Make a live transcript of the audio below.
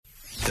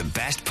The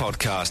best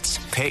podcasts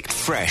picked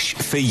fresh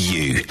for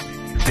you.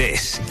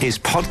 This is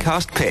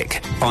Podcast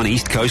Pick on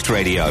East Coast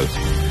Radio.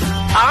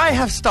 I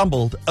have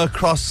stumbled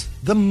across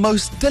the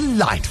most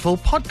delightful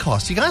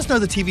podcast. You guys know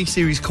the TV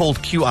series called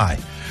QI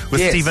with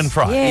Stephen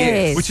Fry,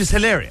 Yes. which is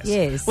hilarious.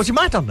 Yes. What you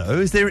might not know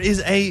is there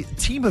is a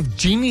team of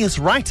genius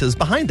writers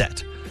behind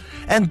that.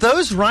 And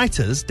those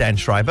writers, Dan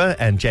Schreiber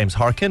and James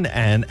Harkin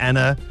and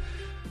Anna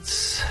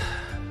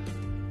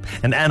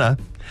and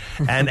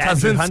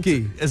Andrew Kaczynski. Hunter.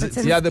 Is it?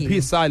 Kaczynski. Yeah, the P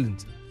is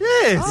silent.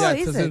 Yes. Oh,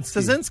 is it?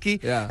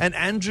 Kaczynski Yeah. and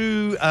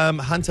Andrew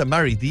Hunter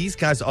Murray. These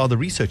guys are the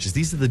researchers.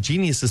 These are the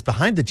geniuses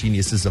behind the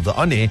geniuses of the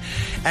On Air.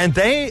 And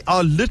they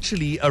are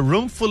literally a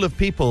room full of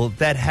people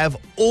that have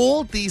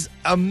all these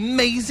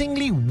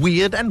amazingly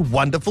weird and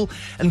wonderful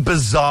and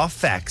bizarre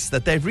facts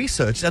that they've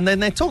researched. And then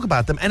they talk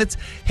about them. And it's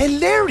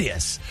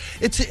hilarious.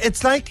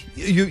 It's like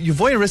you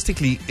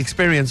voyeuristically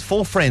experience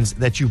four friends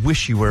that you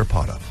wish you were a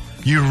part of.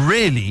 You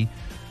really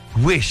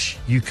wish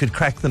you could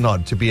crack the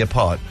nod to be a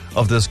part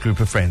of this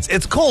group of friends.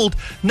 It's called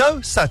No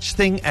Such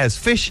Thing as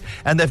Fish,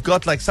 and they've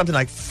got something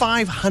like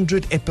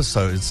 500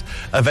 episodes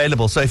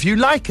available. So if you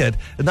like it,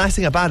 the nice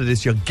thing about it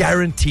is you're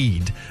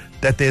guaranteed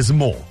that there's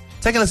more.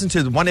 Take a listen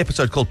to one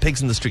episode called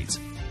Pigs in the Streets.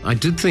 I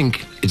did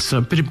think it's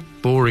a bit of a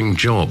boring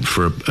job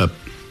for a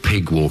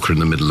pig walker in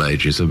the Middle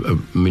Ages, a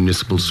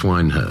municipal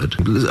swineherd.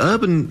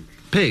 Urban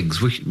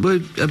pigs were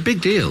a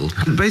big deal.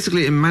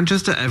 Basically, in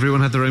Manchester, everyone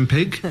had their own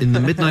pig. In the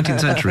mid-19th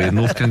century, in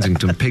North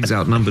Kensington, pigs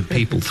outnumbered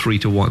people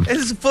 3-1.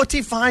 It's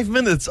 45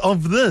 minutes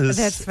of this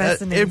That's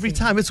fascinating. every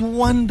time. It's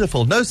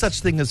wonderful. No Such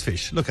Thing as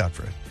Fish. Look out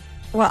for it.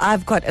 Well,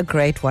 I've got a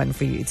great one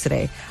for you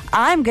today.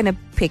 I'm going to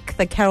pick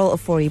the Carol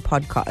Ofori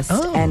podcast,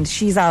 and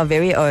she's our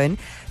very own.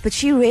 But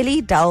she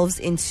really delves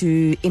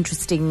into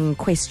interesting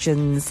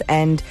questions,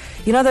 and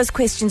you know those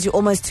questions you're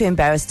almost too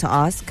embarrassed to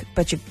ask,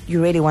 but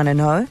you really want to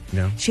know?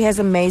 Yeah. She has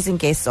amazing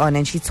guests on,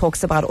 and she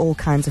talks about all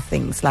kinds of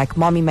things like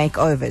mommy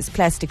makeovers,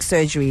 plastic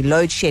surgery,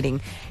 load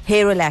shedding,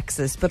 hair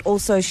relaxers, but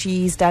also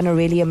she's done a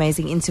really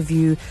amazing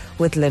interview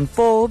with Lynn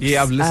Forbes.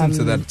 Yeah, I've listened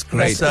to that. It's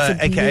great.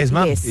 That's, AKA's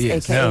mum. Yes,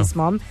 Yes. AKA's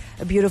mom.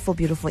 A beautiful,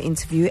 beautiful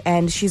interview.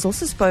 And she's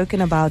also spoken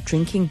about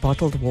drinking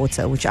bottled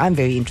water, which I'm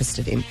very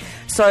interested in.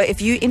 So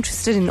if you're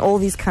interested in all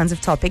these kinds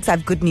of topics, I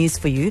have good news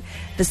for you.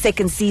 The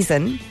second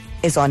season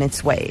is on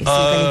its way. So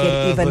you're going to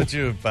get even... What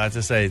you were about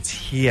to say, it's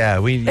here.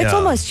 It's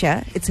almost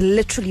here. It's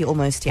literally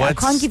almost here. I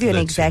can't give you an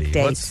exact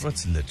date.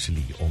 What's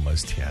literally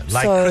almost here?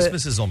 Like So-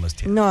 Christmas is almost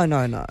here. No.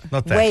 Not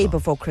that Way long.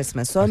 before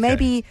Christmas. So Okay.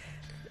 maybe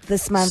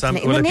this month, in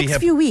Will the it be next here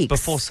few weeks.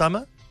 Before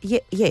summer?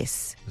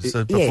 Yes.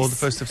 So before Yes. the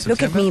 1st of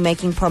Look at September? me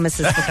making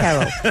promises for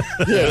Carol.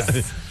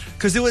 Yes.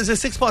 Because there was a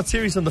 6-part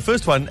series on the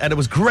first one, and it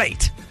was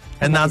great.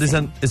 And now there's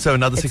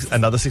another six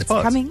It's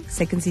parts. coming.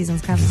 Second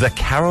season's coming. The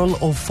Carol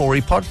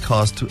Ofori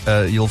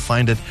podcast. You'll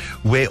find it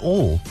where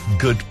all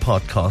good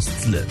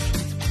podcasts live.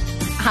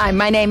 Hi,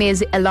 my name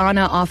is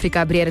Ilana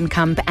Afrika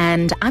Bredenkamp,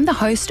 and I'm the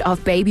host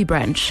of Baby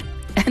Brunch.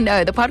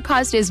 No, the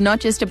podcast is not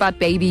just about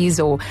babies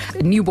or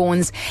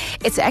newborns.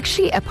 It's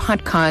actually a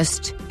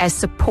podcast as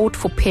support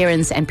for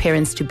parents and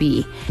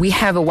parents-to-be. We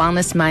have a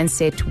wellness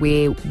mindset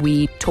where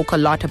we talk a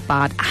lot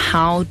about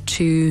how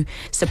to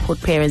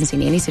support parents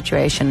in any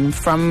situation,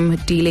 from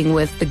dealing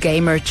with the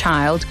gamer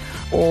child,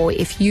 or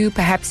if you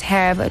perhaps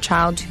have a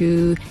child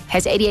who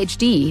has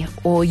ADHD,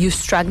 or you're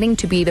struggling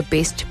to be the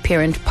best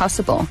parent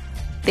possible.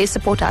 There's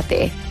support out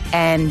there,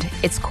 and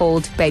it's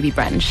called Baby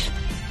Brunch.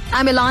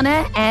 I'm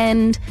Ilana,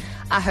 and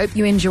I hope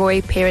you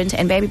enjoy Parent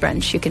and Baby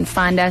Brunch. You can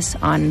find us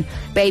on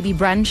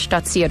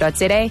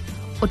babybrunch.co.za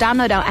or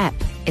download our app.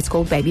 It's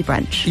called Baby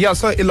Brunch. Yeah,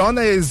 so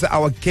Ilana is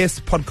our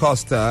guest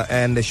podcaster,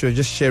 and she was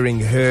just sharing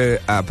her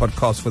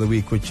podcast for the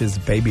week, which is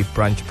Baby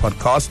Brunch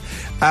Podcast.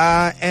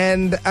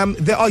 And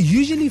there are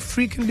usually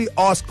frequently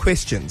asked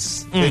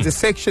questions. There's a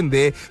section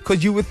there,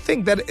 because you would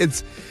think that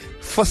it's,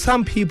 for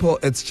some people,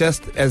 it's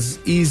just as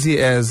easy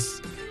as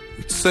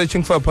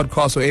searching for a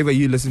podcast wherever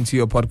you listen to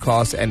your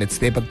podcast and it's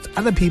there, but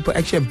other people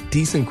actually have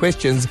decent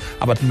questions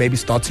about maybe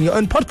starting your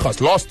own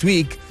podcast. Last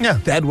week,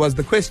 that was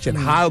the question.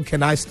 How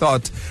can I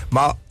start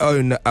my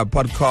own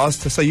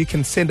podcast? So you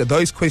can send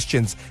those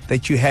questions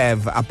that you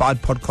have about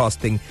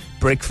podcasting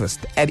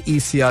breakfast at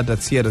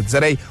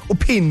ecr.co.za.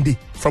 Upindi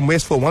from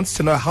Westville wants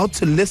to know how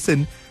to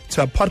listen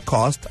to a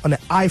podcast on an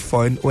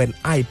iPhone or an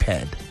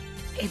iPad.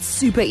 It's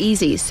super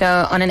easy.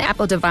 So on an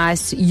Apple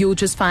device, you'll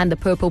just find the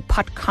Purple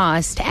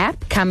Podcast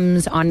app.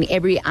 Comes on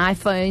every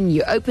iPhone.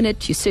 You open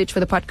it, you search for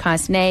the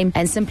podcast name,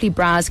 and simply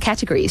browse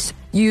categories.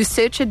 You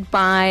search it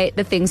by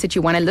the things that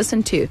you want to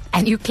listen to,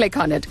 and you click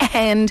on it.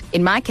 And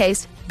in my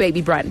case,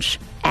 Baby Brunch.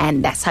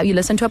 And that's how you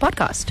listen to a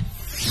podcast.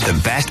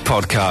 The best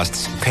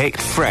podcasts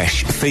picked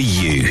fresh for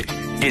you.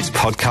 It's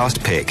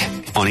Podcast Pick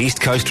on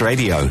East Coast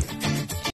Radio.